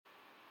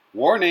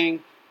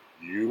Warning,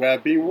 you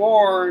have been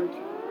warned.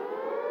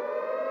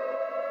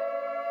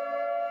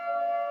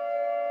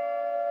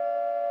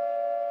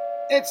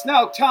 It's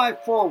now time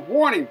for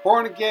Warning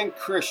Born Again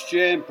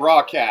Christian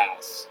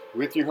broadcast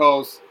with your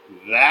host,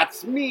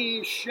 that's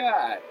me,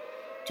 Shad,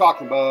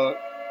 talking about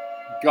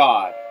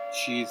God,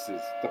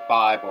 Jesus, the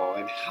Bible,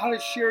 and how to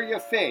share your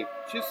faith,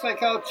 just like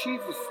how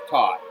Jesus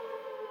taught.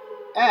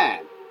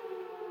 And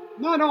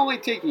not only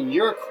taking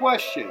your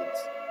questions,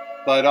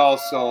 but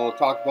also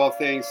talk about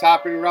things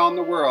happening around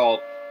the world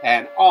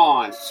and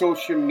on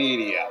social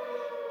media.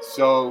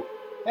 So,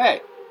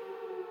 hey,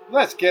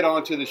 let's get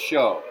on to the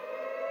show,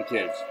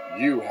 because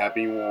you have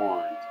been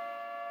warned.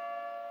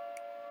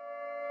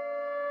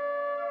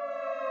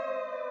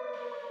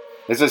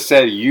 As I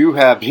said, you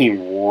have been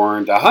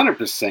warned.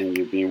 100%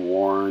 you've been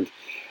warned.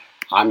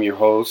 I'm your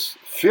host,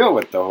 filled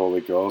with the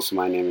Holy Ghost.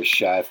 My name is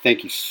Shad.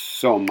 Thank you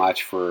so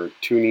much for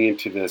tuning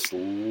into this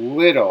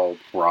little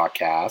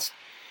broadcast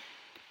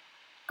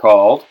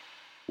called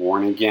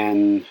Born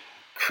Again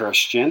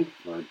Christian,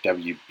 or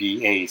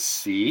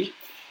WBAC.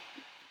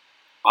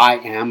 I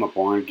am a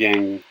born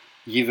again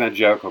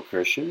evangelical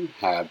Christian.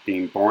 Have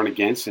been born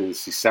again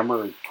since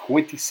December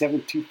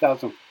 27,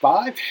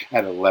 2005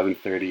 at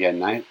 11:30 at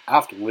night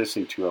after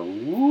listening to a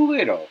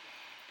little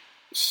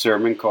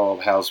sermon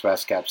called Hell's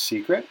Best Kept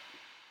Secret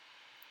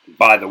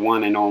by the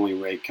one and only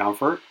Ray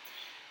Comfort.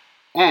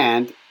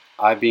 And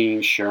I've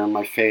been sharing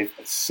my faith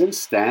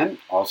since then.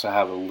 Also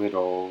have a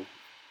little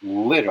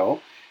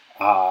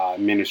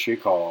ministry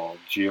called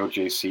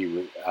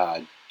GOJC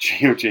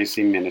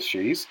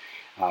Ministries,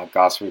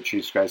 Gospel of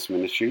Jesus Christ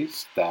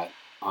Ministries, that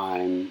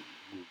I'm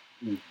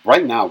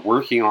right now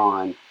working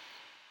on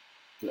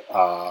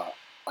a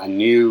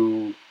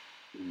new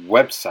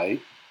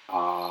website.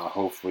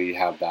 Hopefully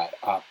have that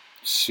up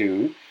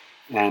soon.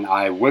 And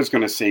I was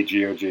going to say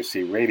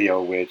GOJC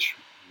Radio, which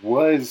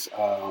was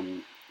a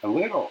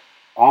little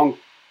on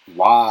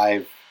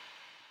live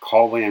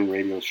call-in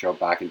radio show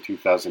back in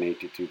 2008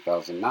 to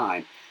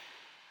 2009.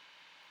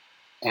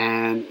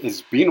 And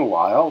it's been a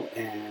while,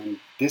 and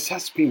this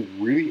has been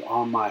really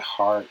on my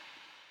heart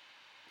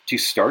to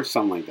start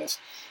something like this.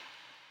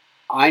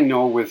 I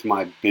know with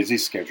my busy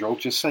schedule,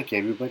 just like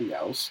everybody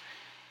else,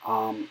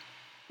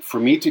 for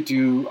me to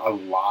do a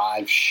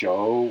live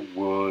show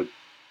would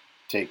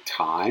take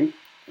time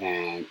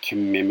and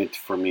commitment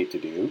for me to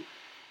do.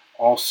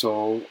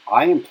 Also,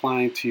 I am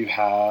planning to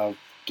have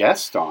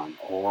guests on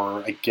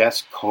or a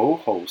guest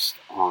co-host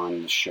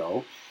on the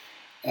show,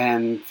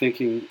 and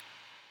thinking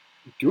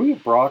doing a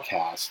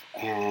broadcast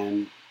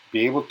and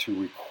be able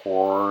to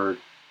record,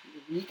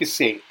 you could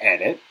say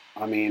edit.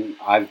 I mean,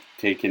 I've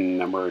taken a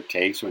number of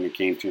takes when it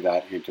came to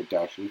that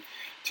introduction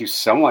to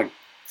somewhat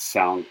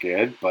sound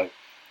good, but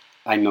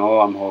I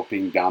know I'm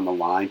hoping down the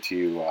line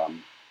to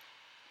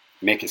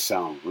make it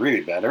sound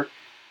really better.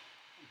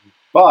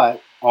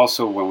 But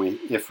also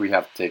if we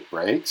have to take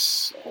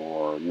breaks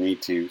or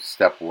need to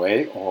step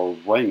away, or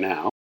right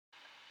now,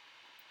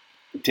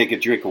 take a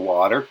drink of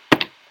water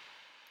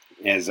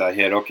as I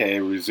hit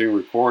resume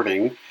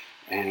recording,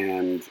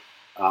 and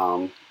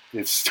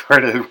it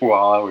started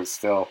while I was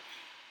still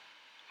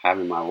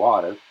having my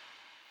water,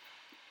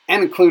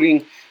 and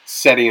including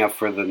setting up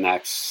for the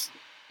next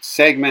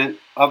segment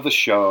of the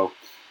show.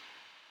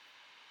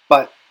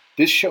 But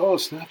this show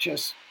is not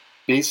just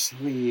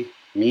basically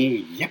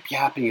me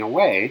yip-yapping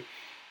away.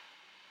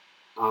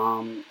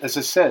 As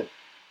I said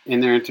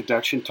in their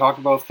introduction, talk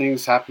about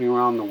things happening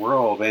around the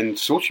world and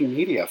social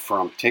media,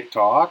 from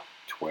TikTok,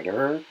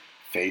 Twitter,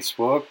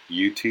 Facebook,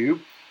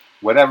 YouTube,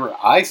 whatever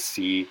I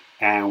see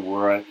and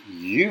what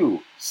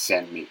you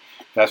sent me.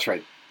 That's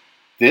right.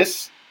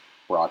 This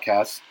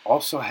broadcast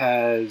also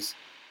has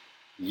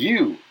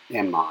you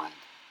in mind.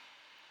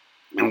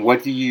 And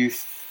what do you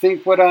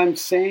think what I'm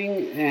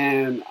saying?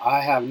 And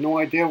I have no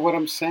idea what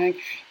I'm saying.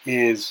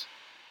 Is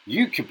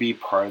you could be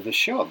part of the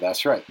show.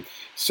 That's right.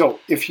 So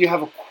if you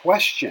have a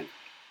question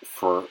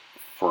for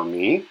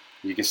me,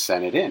 you can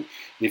send it in.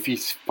 If you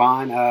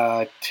find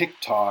a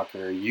TikTok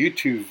or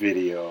YouTube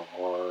video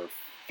or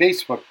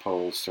Facebook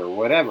post or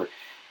whatever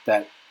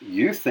that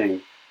you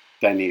think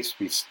that needs to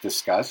be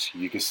discussed,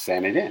 you can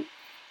send it in.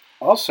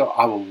 Also,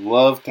 I would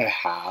love to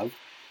have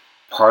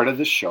part of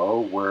the show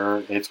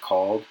where it's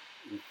called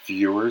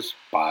Viewers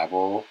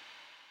Bible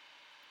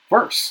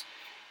Verse,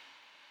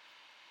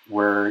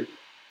 where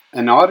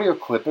an audio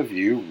clip of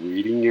you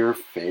reading your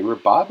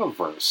favorite Bible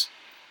verse,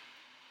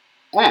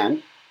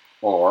 and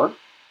or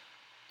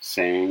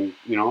saying,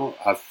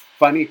 a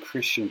funny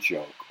Christian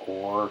joke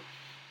or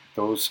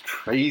those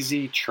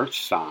crazy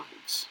church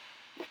signs.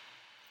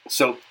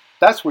 So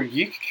that's where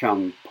you can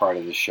become part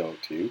of the show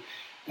too.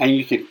 And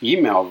you can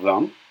email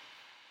them,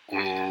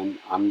 and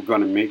I'm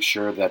going to make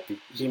sure that the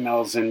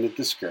email is in the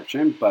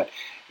description, but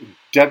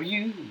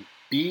WBAC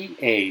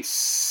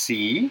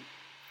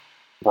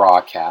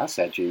broadcast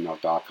at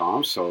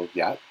gmail.com. So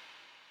yeah,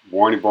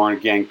 Born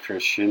Again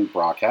Christian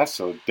broadcast.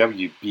 So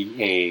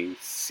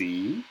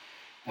WBAC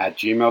at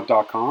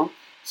gmail.com.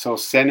 So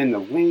send in the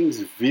links,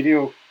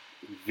 video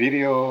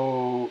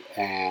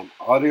and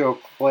audio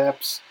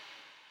clips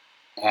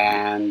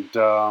And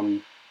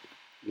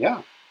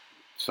yeah,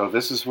 so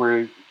this is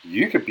where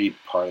you could be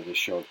part of the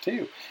show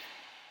too.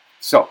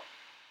 So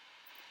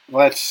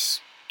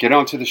let's get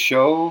on to the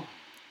show.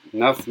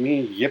 Enough of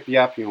me yip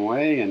yapping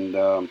away. And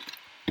all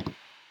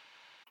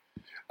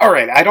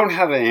right, I don't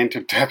have an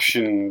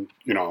introduction,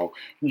 you.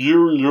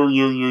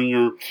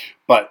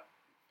 But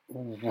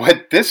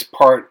what this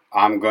part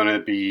I'm going to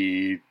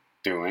be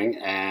doing,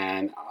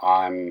 and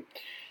I'm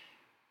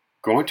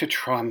going to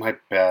try my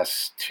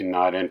best to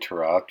not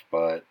interrupt,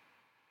 but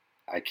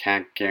I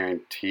can't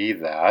guarantee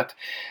that.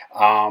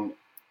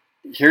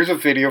 Here's a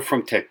video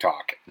from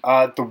TikTok.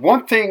 The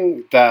one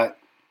thing that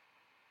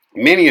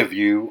many of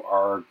you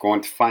are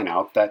going to find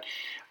out that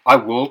I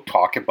will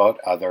talk about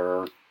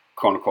other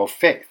quote-unquote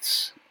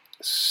faiths.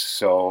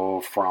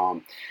 So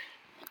from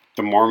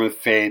the Mormon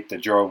faith, the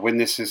Jehovah's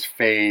Witnesses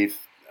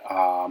faith,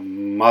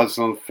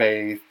 Muslim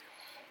faith,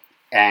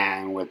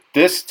 and with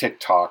this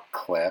TikTok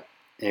clip,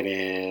 it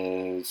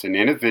is an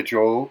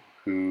individual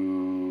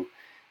who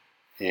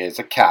is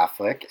a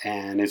Catholic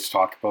and is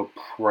talking about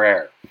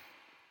prayer.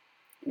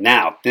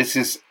 Now, this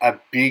is a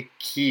big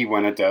key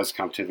when it does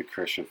come to the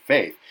Christian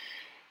faith.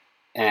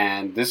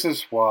 And this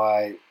is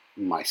why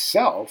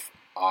myself,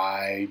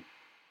 I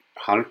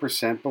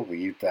 100%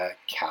 believe that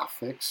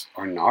Catholics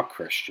are not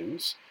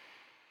Christians.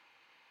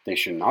 They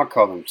should not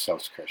call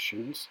themselves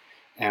Christians.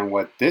 And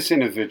what this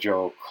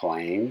individual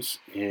claims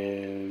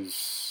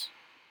is,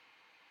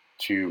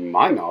 to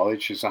my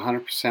knowledge, is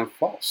 100%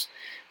 false.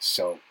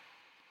 So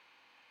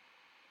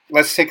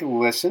let's take a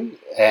listen,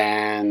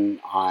 and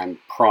I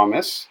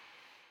promise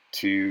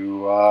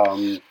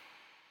to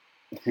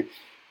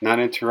not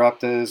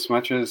interrupt as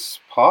much as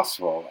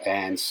possible.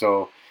 And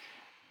so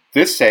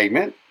this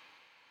segment,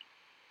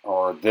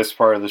 or this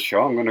part of the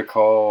show, I'm going to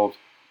call,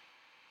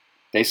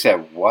 They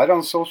Said What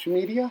on Social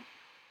Media?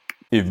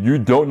 If you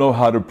don't know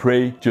how to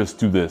pray, just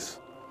do this.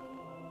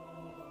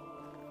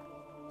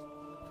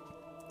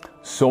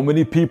 So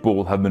many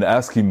people have been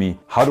asking me,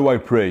 how do I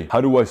pray? How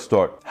do I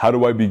start? How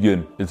do I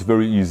begin? It's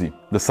very easy.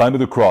 The sign of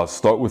the cross,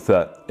 start with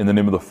that. In the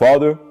name of the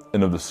Father,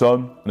 and of the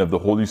Son, and of the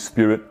Holy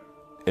Spirit.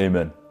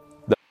 Amen.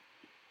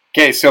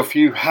 Okay, so if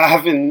you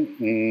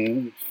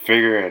haven't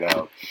figured it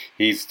out,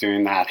 he's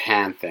doing that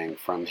hand thing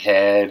from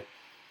head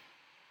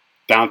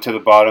down to the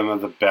bottom of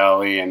the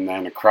belly and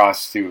then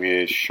across to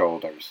his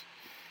shoulders.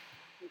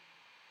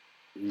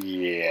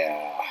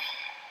 Yeah,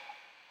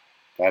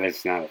 that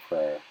is not a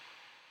prayer.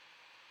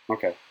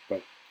 Okay,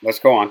 but let's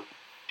go on.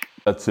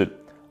 That's it.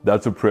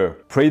 That's a prayer.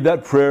 Pray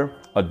that prayer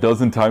a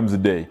dozen times a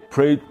day.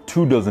 Pray it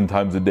 24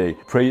 times a day.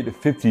 Pray it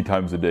 50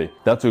 times a day.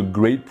 That's a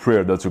great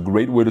prayer. That's a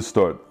great way to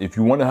start. If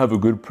you want to have a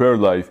good prayer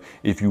life,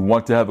 if you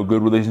want to have a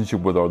good relationship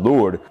with our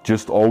Lord,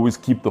 just always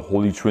keep the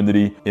Holy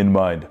Trinity in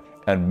mind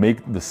and make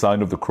the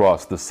sign of the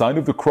cross. The sign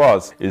of the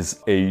cross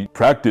is a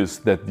practice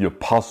that the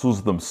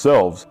apostles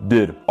themselves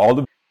did. Hold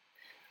on.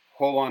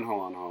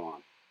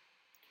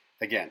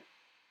 Again,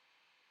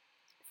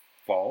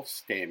 false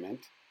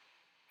statement,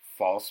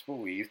 false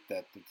belief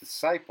that the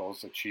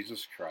disciples of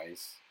Jesus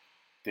Christ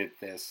did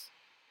this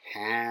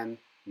hand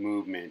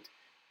movement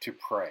to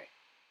pray.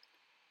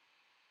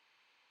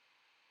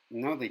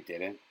 No, they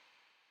didn't.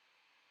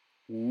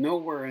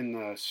 Nowhere in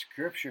the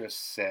scripture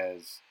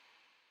says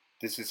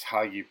this is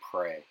how you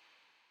pray,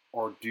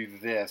 or do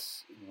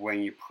this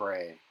when you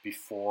pray,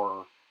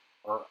 before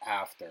or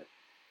after.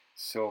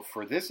 So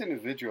for this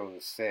individual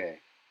to say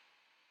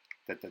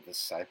that the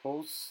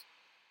disciples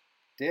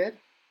did,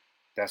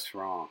 that's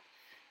wrong.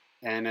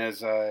 And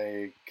as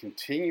I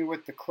continue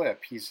with the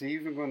clip, he's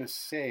even going to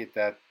say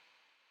that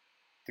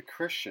the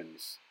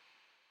Christians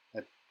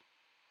at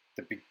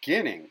the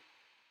beginning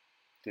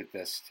did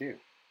this too.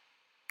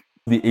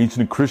 The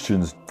ancient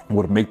Christians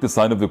would make the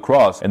sign of the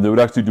cross, and they would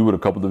actually do it a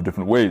couple of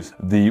different ways.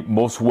 The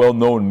most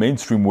well-known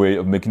mainstream way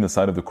of making the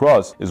sign of the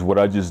cross is what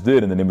I just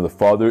did, in the name of the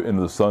Father, and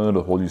of the Son, and of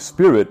the Holy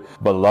Spirit.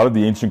 But a lot of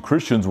the ancient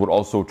Christians would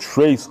also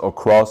trace a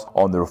cross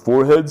on their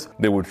foreheads,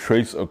 they would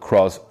trace a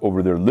cross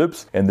over their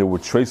lips, and they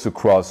would trace a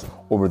cross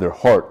over their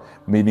heart,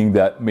 meaning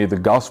that may the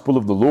gospel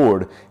of the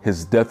Lord,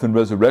 his death and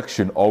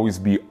resurrection, always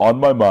be on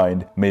my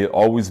mind, may it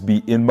always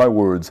be in my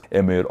words,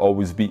 and may it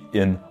always be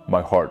in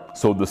my heart.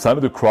 So the sign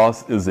of the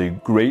cross is a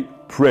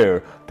great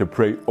prayer to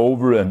pray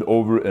over and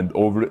over and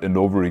over and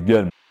over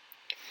again.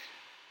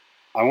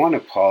 I want to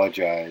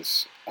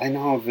apologize. I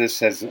know this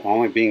has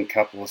only been a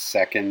couple of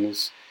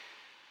seconds,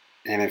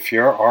 and if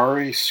you're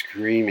already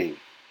screaming,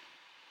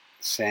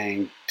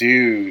 saying,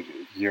 dude,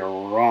 you're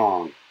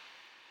wrong,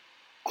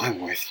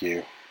 I'm with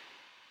you.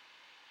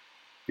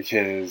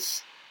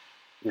 Because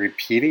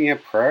repeating a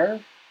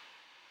prayer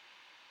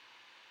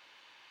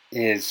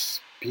is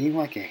being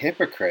like a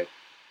hypocrite.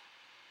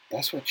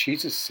 That's what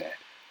Jesus said.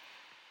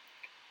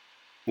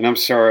 And I'm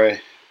sorry,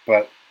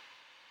 but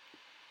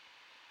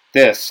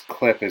this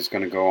clip is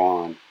going to go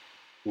on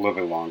a little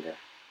bit longer.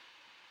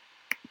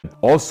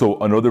 Also,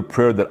 another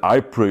prayer that I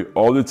pray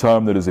all the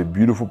time that is a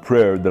beautiful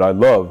prayer that I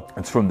love,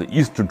 it's from the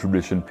Eastern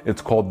tradition.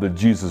 It's called the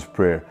Jesus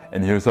prayer.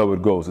 And here's how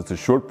it goes. It's a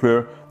short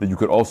prayer that you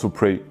could also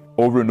pray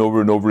over and over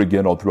and over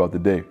again all throughout the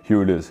day.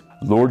 Here it is.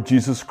 Lord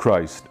Jesus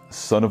Christ,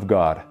 Son of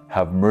God,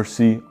 have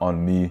mercy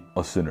on me,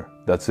 a sinner.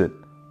 That's it.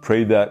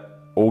 Pray that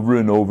over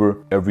and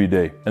over every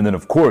day. And then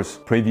of course,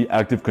 pray the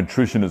active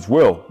contrition as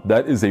well.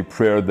 That is a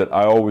prayer that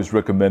I always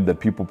recommend that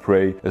people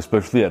pray,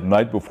 especially at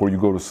night before you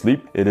go to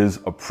sleep. It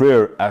is a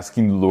prayer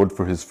asking the Lord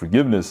for his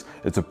forgiveness.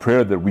 It's a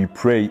prayer that we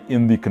pray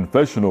in the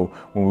confessional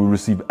when we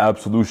receive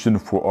absolution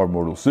for our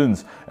mortal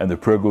sins. And the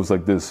prayer goes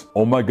like this: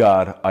 Oh my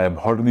God, I am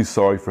heartily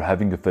sorry for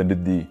having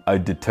offended thee. I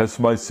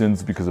detest my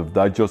sins because of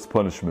thy just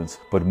punishments,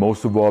 but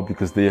most of all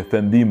because they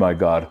offend thee, my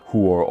God,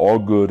 who are all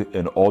good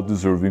and all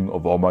deserving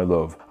of all my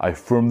love. I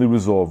firmly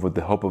resolve with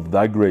the help of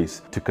thy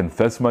grace to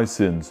confess my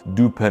sins,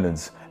 do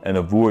penance, and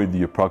avoid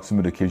the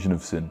approximate occasion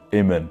of sin.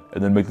 Amen.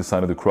 And then make the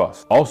sign of the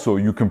cross. Also,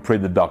 you can pray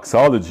the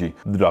doxology.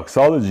 The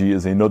doxology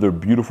is another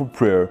beautiful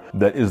prayer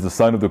that is the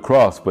sign of the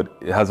cross, but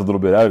it has a little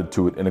bit added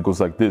to it, and it goes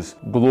like this: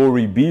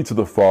 Glory be to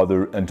the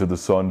Father, and to the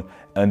Son,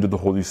 and to the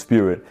Holy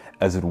Spirit,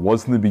 as it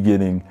was in the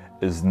beginning,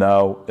 is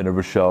now, and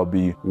ever shall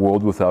be,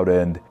 world without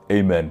end.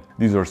 Amen.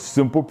 These are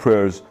simple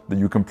prayers that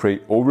you can pray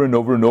over and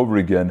over and over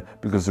again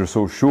because they're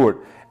so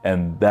short,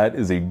 and that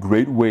is a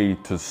great way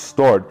to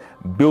start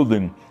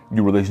building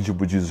your relationship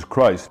with Jesus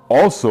Christ.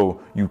 Also,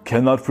 you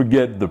cannot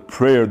forget the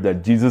prayer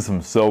that Jesus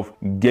himself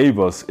gave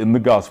us in the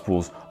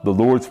Gospels, the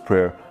Lord's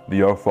Prayer,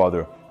 the Our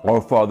Father.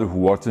 Our Father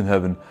who art in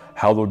heaven,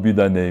 hallowed be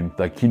thy name.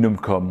 Thy kingdom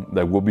come,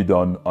 thy will be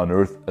done on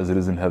earth as it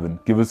is in heaven.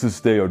 Give us this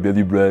day our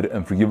daily bread,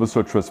 and forgive us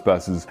our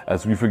trespasses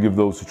as we forgive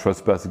those who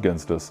trespass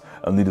against us.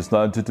 And lead us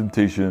not into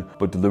temptation,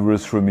 but deliver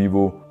us from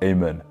evil.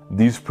 Amen.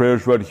 These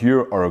prayers right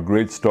here are a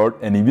great start,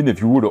 and even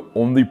if you were to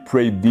only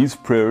pray these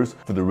prayers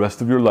for the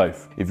rest of your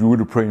life, if you were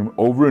to pray them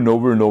over and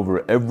over and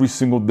over every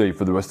single day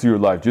for the rest of your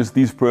life, just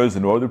these prayers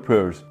and no other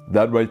prayers,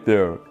 that right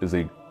there is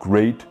a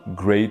great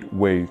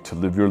way to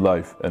live your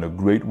life and a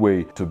great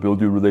way to build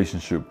your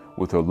relationship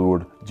with our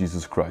Lord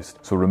Jesus Christ.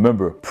 So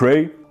remember,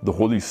 pray, the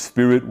Holy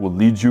Spirit will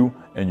lead you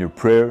in your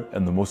prayer,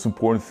 and the most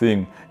important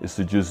thing is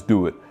to just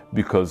do it,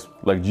 because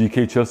like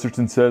G.K.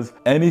 Chesterton says,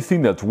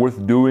 anything that's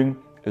worth doing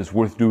is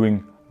worth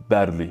doing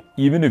badly.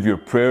 Even if your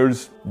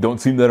prayers don't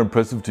seem that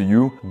impressive to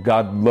you,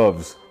 God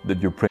loves that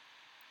you're praying.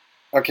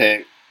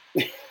 Okay,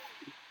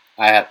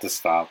 I had to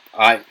stop.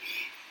 I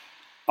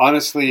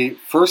honestly,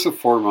 first and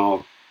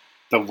foremost,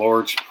 the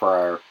Lord's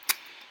Prayer.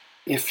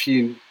 If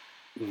you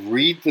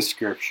read the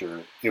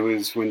scripture, it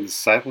was when the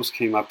disciples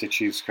came up to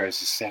Jesus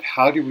Christ and said,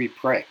 how do we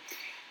pray?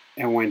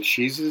 And when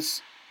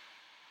Jesus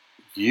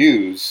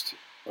used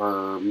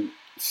or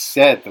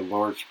said the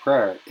Lord's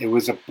Prayer, it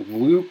was a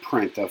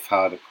blueprint of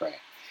how to pray.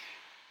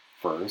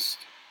 First,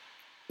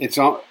 it's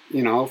all,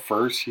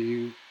 first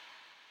you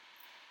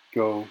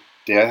go,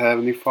 dear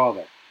Heavenly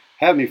Father,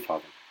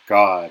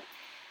 God.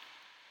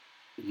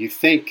 You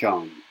thank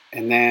Him,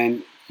 and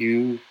then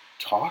you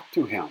talk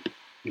to Him.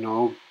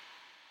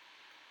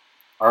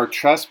 Our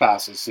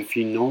trespasses, if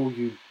you know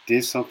you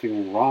did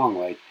something wrong,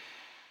 like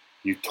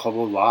you told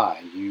a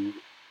lie, you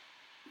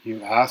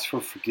ask for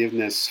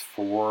forgiveness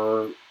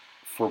for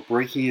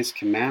breaking His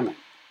commandment.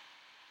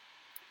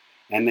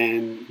 And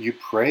then you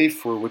pray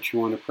for what you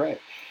want to pray.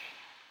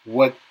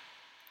 What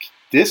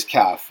this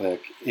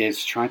Catholic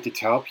is trying to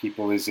tell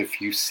people is if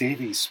you say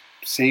these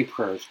same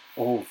prayers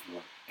over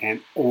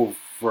and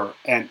over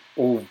and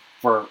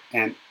over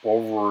and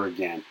over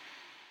again,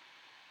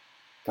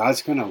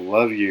 God's going to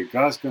love you.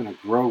 God's going to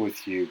grow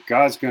with you.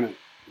 God's going to...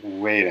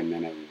 Wait a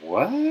minute.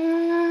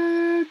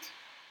 What?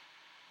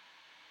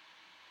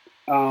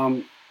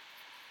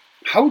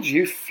 How would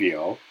you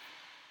feel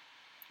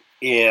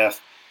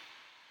if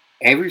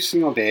every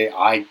single day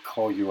I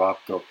call you up,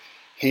 go,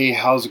 hey,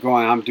 how's it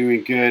going? I'm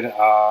doing good.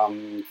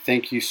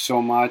 Thank you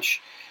so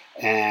much.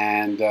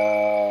 And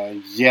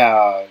in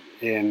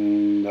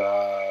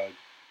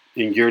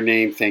your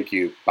name, thank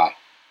you. Bye.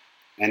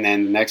 And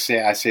then the next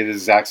day I say the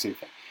exact same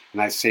thing.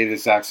 And I say the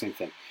exact same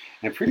thing.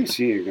 And pretty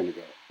soon you're going to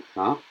go,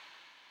 huh?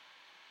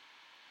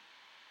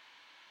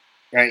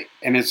 Right?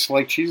 And it's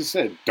like Jesus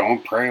said,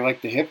 don't pray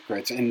like the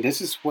hypocrites. And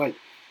this is what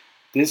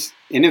this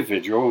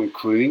individual,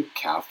 including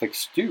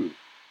Catholics, do.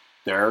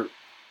 They're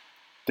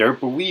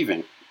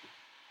believing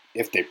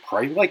if they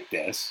pray like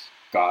this,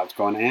 God's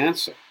going to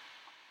answer.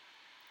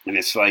 And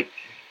it's like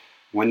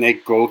when they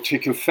go to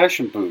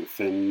confession booth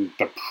and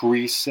the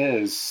priest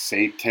says,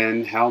 say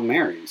 10 Hail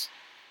Marys.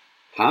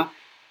 Huh?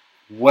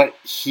 What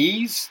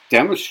he's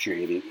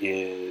demonstrating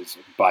is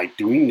by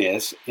doing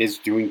this is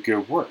doing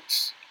good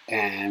works.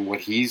 And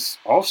what he's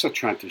also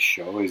trying to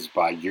show is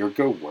by your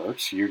good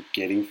works, you're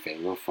getting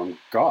favor from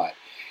God.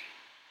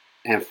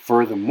 And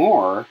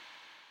furthermore,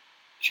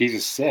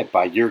 Jesus said,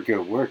 by your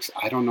good works,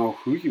 I don't know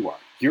who you are.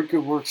 Your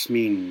good works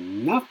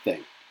mean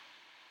nothing.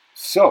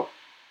 So,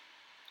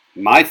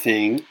 my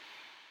thing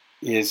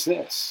is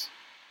this.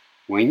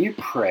 When you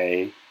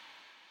pray,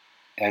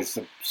 as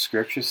the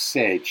scriptures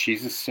say,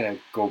 Jesus said,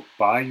 go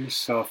by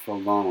yourself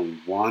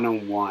alone,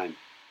 one-on-one,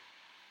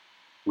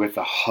 with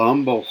a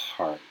humble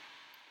heart.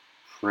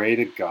 Pray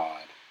to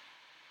God.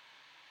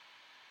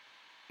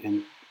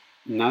 And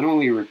not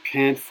only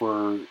repent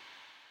for,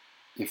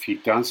 if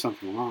you've done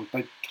something wrong,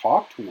 but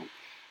talk to him.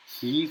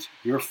 He's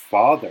your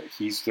father.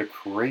 He's the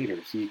creator.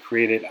 He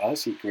created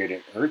us. He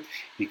created earth.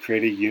 He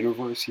created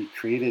universe. He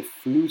created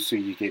food so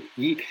you could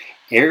eat,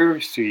 air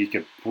so you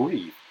could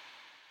breathe.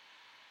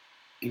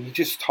 And you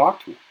just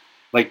talk to him.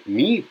 Like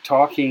me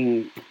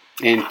talking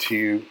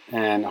into,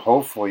 and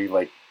hopefully,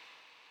 like,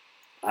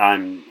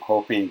 I'm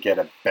hoping to get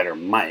a better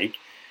mic.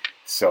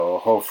 So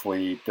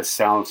hopefully the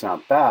sound's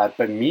not bad.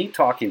 But me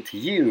talking to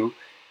you,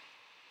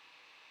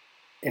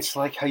 it's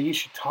like how you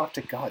should talk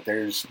to God.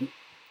 There's,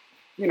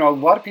 a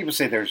lot of people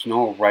say there's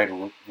no right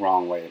or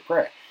wrong way to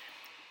pray.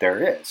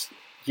 There is.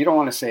 You don't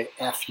want to say,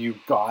 F you,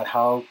 God,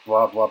 how,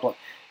 blah, blah, blah.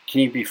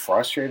 Can you be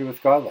frustrated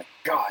with God? Like,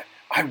 God,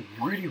 I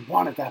really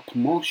wanted that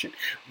promotion.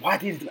 Why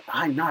did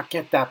I not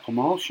get that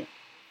promotion?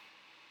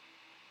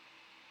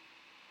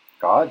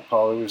 God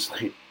probably was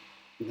like,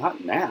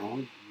 not now.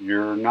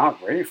 You're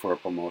not ready for a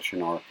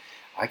promotion, or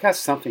I got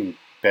something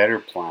better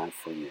planned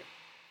for you.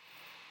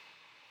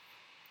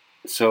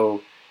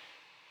 So,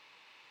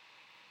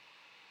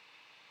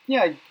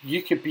 yeah,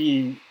 you could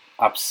be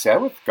upset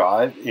with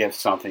God if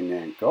something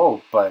didn't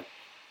go, but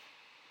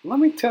let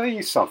me tell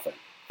you something.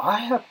 I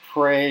have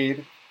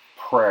prayed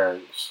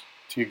prayers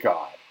to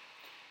God.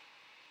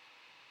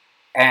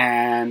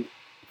 And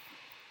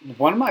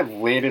one of my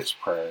latest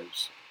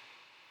prayers,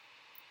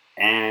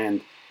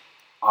 and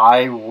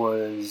I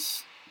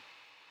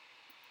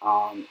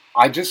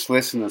just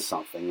listened to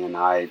something, and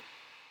I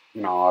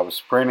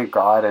was praying to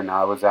God, and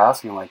I was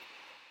asking, like,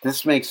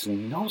 this makes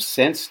no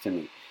sense to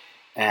me.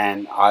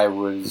 And I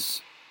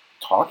was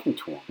talking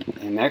to him,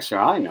 and next thing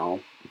I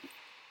know,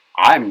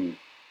 I'm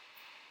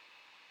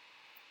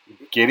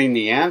getting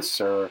the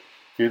answer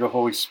through the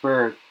Holy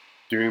Spirit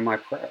during my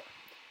prayer.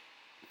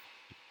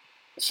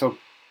 So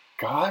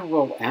God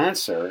will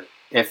answer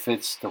if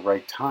it's the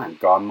right time.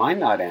 God might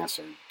not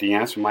answer. The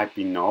answer might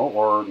be no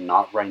or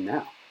not right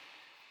now.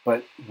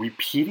 But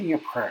repeating a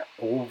prayer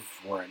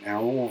over and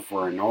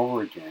over and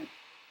over again,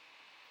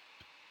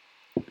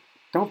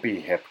 don't be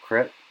a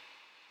hypocrite.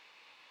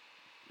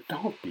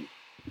 Don't be.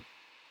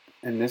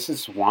 And this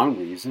is one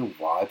reason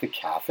why the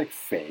Catholic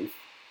faith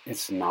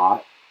is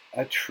not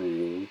a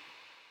true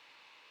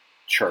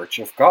Church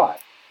of God.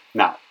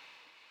 Now,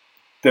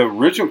 the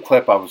original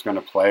clip I was going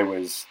to play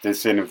was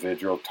this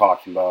individual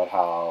talking about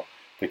how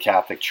the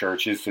Catholic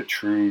Church is the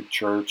true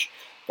church,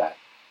 that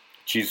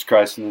Jesus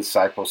Christ and the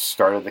disciples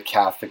started the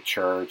Catholic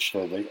Church,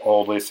 they're the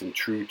oldest and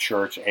true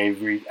church,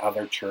 every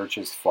other church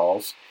is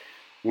false.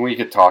 We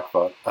could talk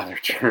about other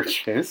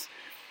churches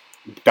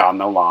down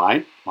the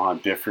line on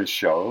different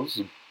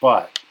shows,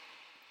 but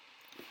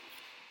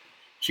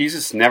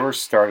Jesus never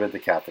started the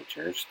Catholic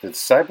Church. The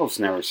disciples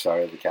never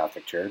started the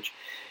Catholic Church.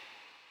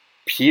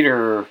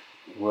 Peter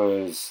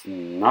was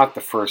not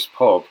the first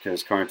pope,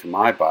 because according to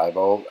my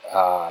Bible,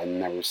 I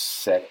never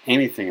said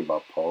anything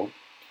about pope.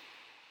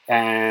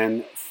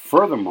 And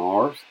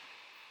furthermore,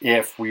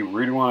 if we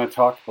really want to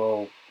talk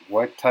about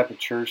what type of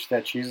church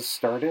that Jesus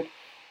started,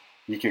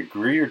 you could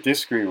agree or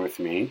disagree with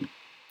me.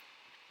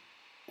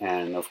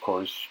 And of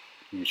course,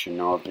 you should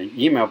know the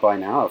email by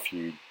now. If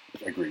you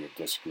agree or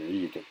disagree,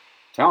 you could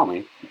tell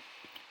me.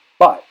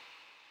 But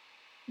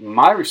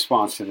my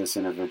response to this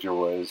individual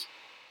was,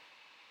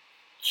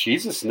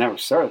 Jesus never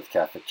started the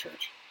Catholic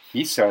Church.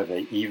 He started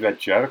the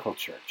Evangelical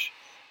Church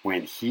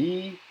when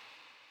he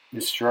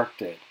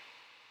instructed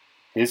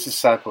his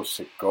disciples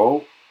to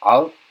go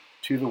out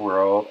to the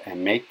world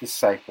and make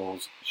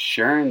disciples,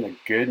 sharing the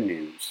good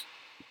news.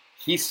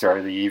 He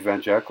started the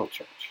Evangelical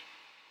Church.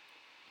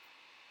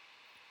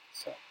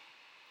 So,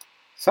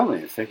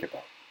 something to think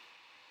about.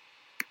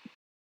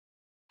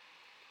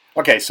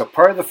 Okay, so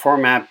part of the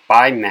format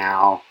by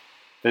now,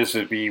 this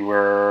would be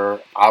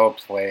where I will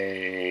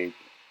play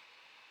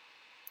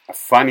a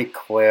funny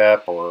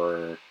clip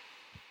or,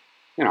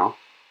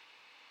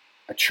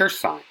 a church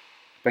sign.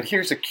 But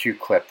here's a cute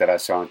clip that I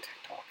saw on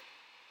TikTok.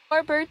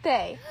 Your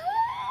birthday.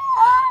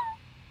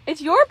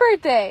 It's your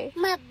birthday.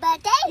 My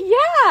birthday?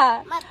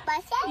 Yeah. My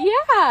birthday?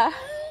 Yeah.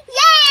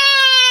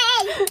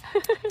 Yay!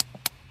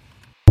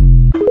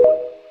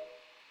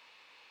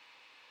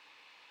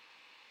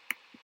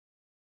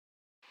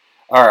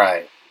 All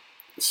right,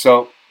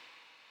 so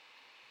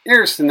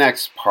here's the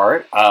next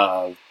part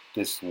of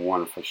this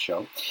wonderful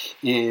show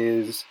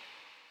is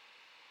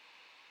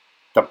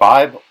the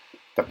Bible.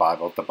 The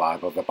Bible, the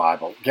Bible, the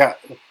Bible. Yeah,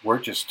 we're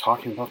just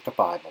talking about the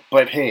Bible.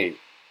 But hey,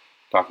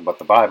 talking about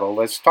the Bible,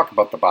 let's talk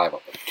about the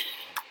Bible.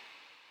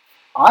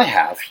 I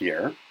have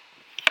here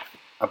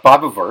a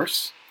Bible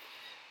verse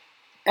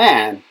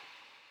and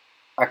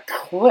a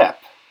clip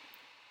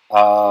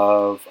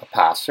of a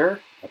pastor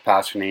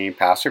named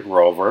Pastor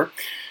Grover.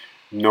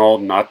 No,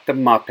 not the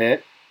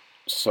Muppet.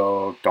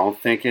 So don't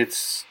think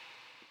it's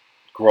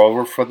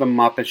Grover for the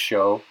Muppet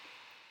Show.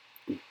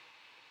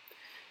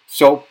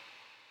 So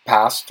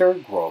Pastor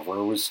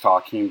Grover was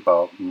talking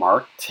about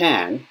Mark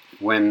 10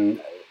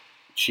 when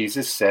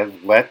Jesus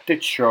said, "Let the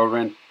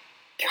children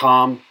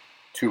come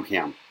to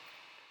him."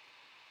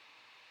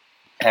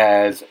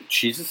 As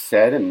Jesus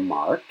said in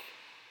Mark,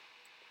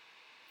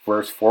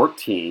 verse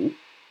 14,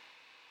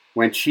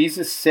 When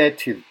Jesus said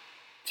to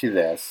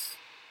this,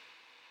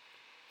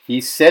 he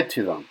said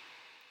to them,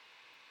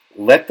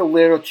 "Let the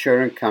little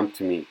children come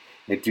to me,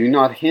 and do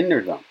not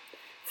hinder them,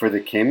 for the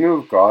kingdom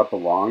of God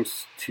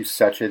belongs to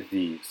such as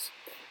these.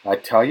 I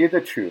tell you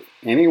the truth,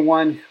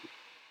 anyone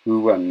who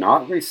will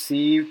not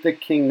receive the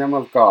kingdom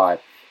of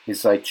God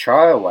is like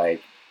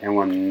childlike and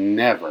will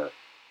never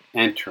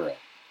enter it."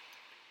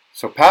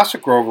 So Pastor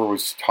Grover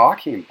was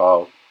talking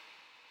about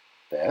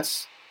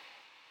this,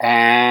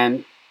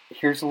 and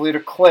here's a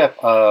little clip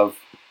of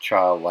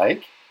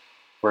childlike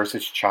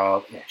versus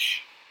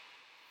childish.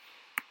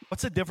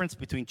 What's the difference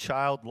between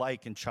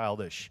childlike and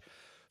childish?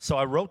 So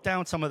I wrote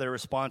down some of their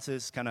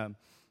responses, kind of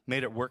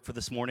made it work for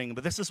this morning,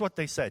 but this is what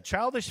they said.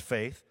 Childish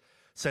faith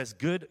says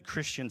good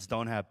Christians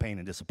don't have pain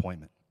and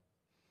disappointment.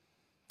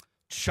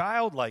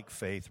 Childlike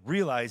faith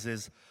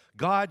realizes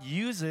God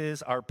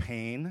uses our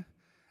pain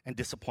and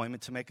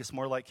disappointment to make us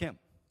more like Him.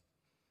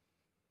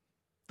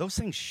 Those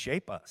things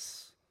shape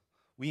us.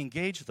 We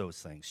engage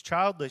those things.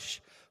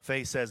 Childish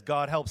faith says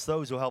God helps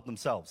those who help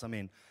themselves. I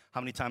mean,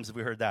 how many times have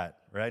we heard that,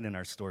 right, in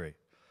our story?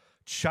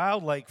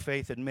 Childlike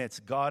faith admits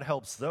God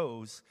helps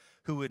those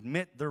who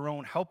admit their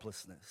own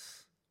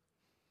helplessness.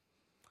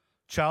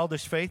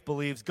 Childish faith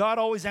believes God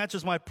always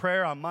answers my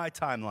prayer on my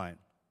timeline.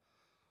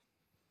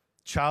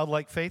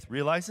 Childlike faith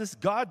realizes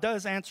God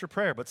does answer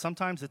prayer, but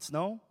sometimes it's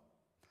no,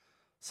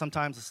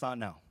 sometimes it's not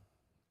now.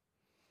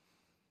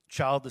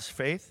 Childish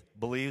faith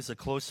believes the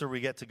closer we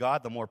get to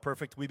God, the more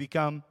perfect we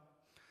become.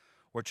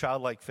 Where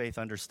childlike faith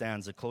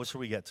understands the closer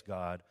we get to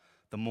God,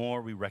 the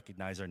more we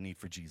recognize our need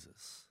for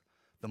Jesus.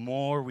 The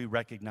more we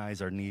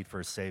recognize our need for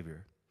a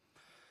Savior.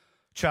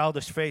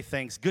 Childish faith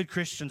thinks good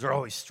Christians are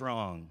always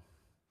strong.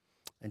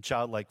 And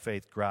childlike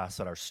faith grasps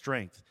that our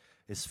strength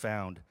is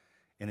found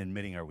in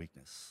admitting our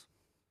weakness.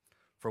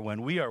 For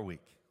when we are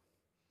weak,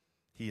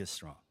 He is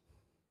strong.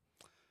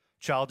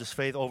 Childish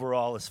faith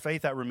overall is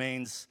faith that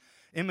remains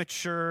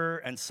immature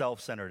and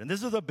self-centered. And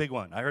this is a big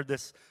one. I heard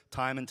this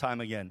time and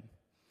time again.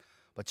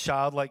 But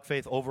childlike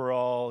faith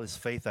overall is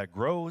faith that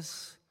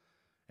grows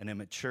and it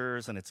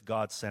matures and it's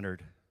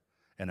God-centered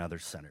and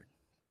others-centered.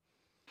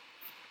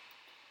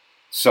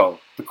 So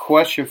the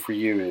question for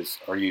you is,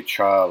 are you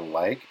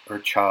childlike or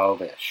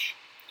childish?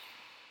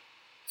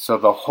 So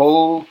the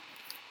whole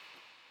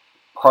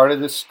part of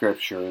the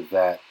scripture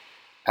that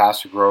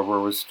Pastor Grover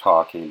was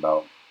talking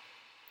about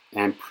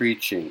and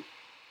preaching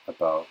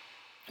about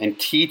and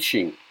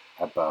teaching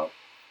about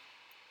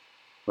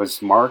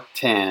was Mark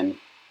 10,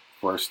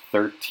 verse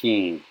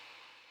 13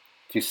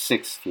 to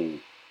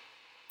 16,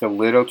 the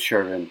little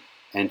children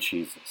and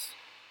Jesus.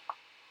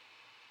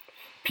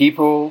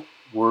 People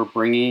were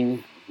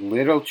bringing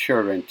little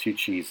children to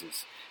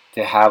Jesus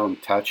to have Him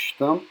touch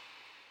them,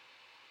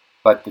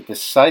 but the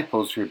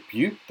disciples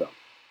rebuked them.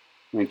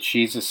 When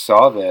Jesus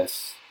saw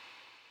this,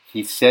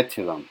 He said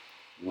to them,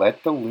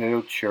 "Let the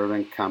little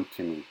children come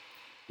to me,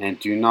 and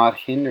do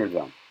not hinder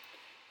them,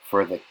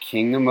 for the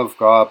kingdom of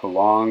God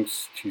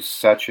belongs to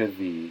such as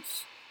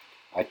these.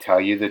 I tell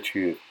you the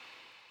truth,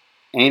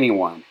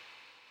 anyone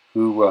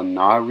who will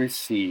not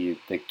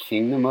receive the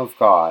kingdom of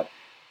God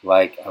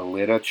like a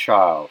little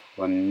child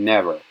will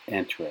never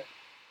enter it."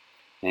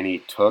 And He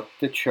took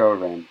the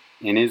children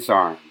in His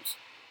arms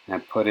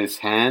and put His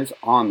hands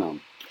on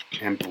them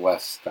and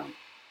blessed them.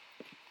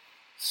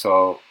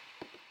 So,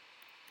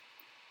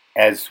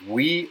 as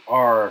we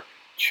are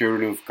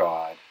children of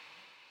God,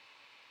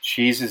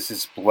 Jesus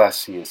is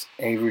blessing us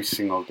every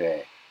single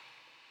day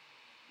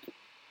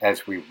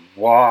as we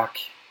walk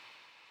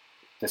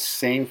the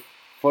same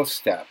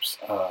footsteps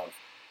of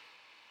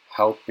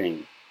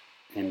helping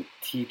and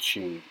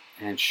teaching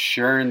and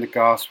sharing the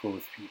gospel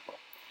with people.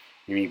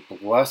 And He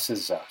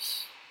blesses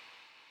us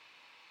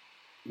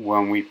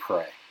when we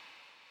pray.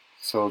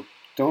 So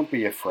don't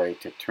be afraid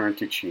to turn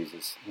to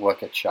Jesus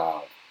like a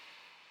child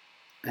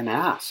and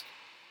ask.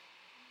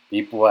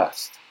 Be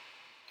blessed.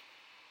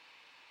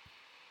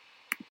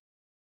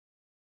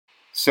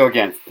 So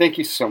again, thank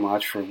you so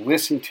much for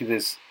listening to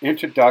this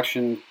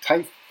introduction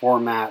type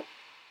format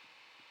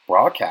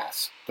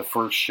broadcast, the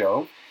first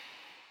show.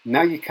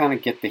 Now you kind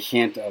of get the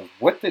hint of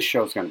what this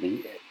show is going to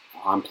be.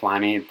 I'm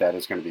planning that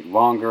it's going to be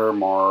longer,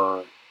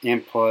 more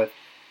input.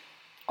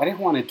 I didn't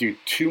want to do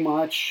too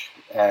much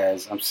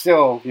as I'm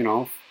still,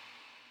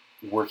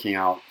 working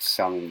out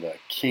selling the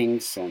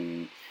kinks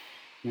and,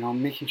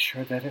 making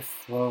sure that it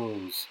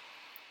flows.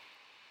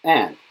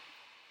 And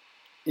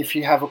if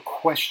you have a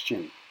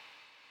question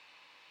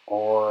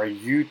or a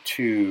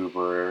YouTube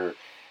or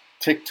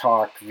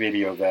TikTok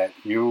video that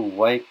you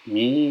like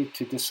me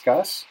to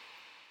discuss,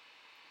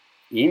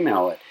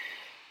 email it.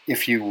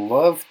 If you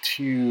love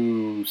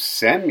to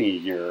send me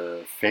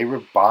your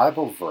favorite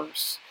Bible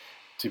verse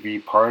to be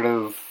part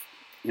of,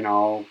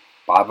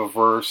 Bible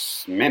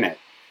Verse Minute,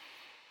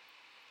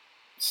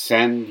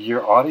 send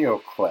your audio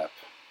clip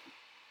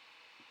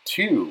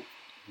to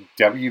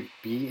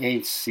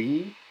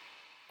WBAC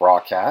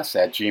broadcast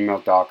at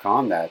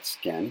gmail.com. That's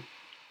again,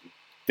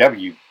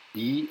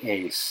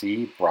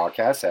 WBAC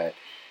broadcast at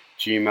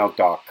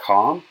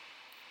gmail.com.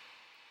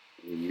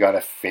 You got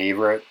a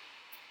favorite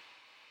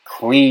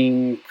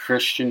clean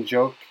Christian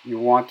joke you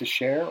want to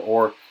share,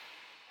 or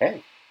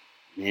hey,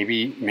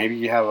 maybe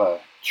you have a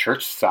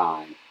church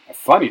sign, a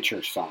funny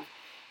church sign.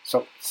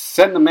 So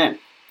send them in.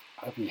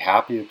 I'd be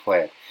happy to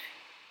play it.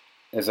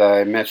 As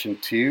I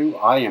mentioned too,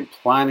 I am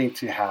planning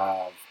to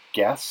have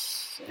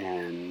guests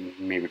and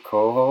maybe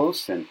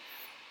co-hosts, and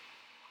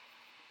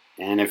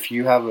if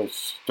you have a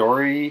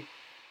story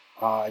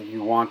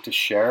you want to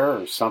share,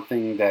 or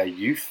something that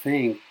you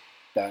think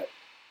that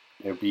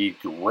it would be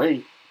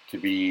great to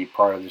be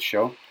part of the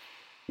show,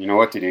 you know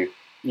what to do.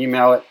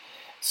 Email it.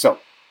 So,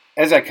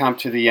 as I come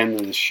to the end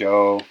of the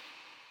show,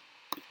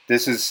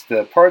 this is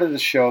the part of the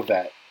show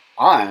that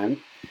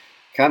I'm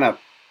kind of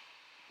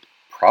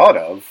proud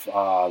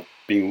of,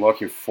 being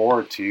looking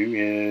forward to,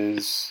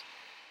 is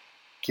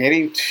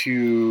getting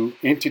to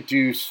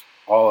introduce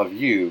all of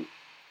you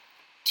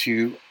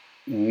to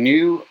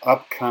new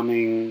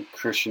upcoming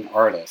Christian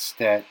artists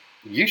that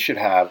you should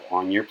have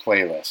on your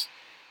playlist.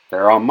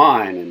 They're on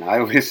mine, and I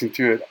listen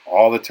to it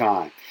all the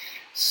time.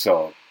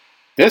 So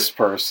this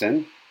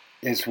person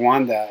is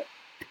one that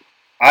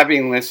I've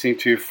been listening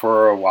to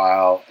for a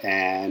while,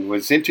 and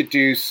was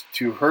introduced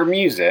to her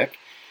music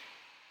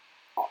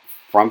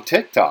from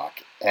TikTok.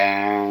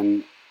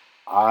 And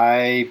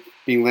I've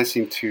been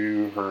listening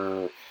to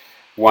her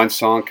one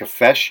song,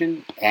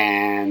 Confession,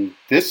 and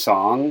this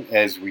song,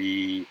 as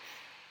we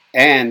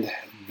end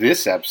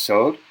this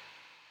episode,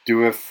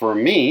 Do It For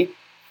Me.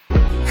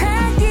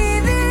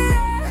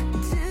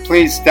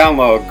 Please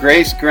download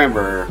Grace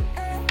Grimber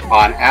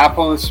on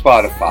Apple and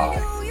Spotify.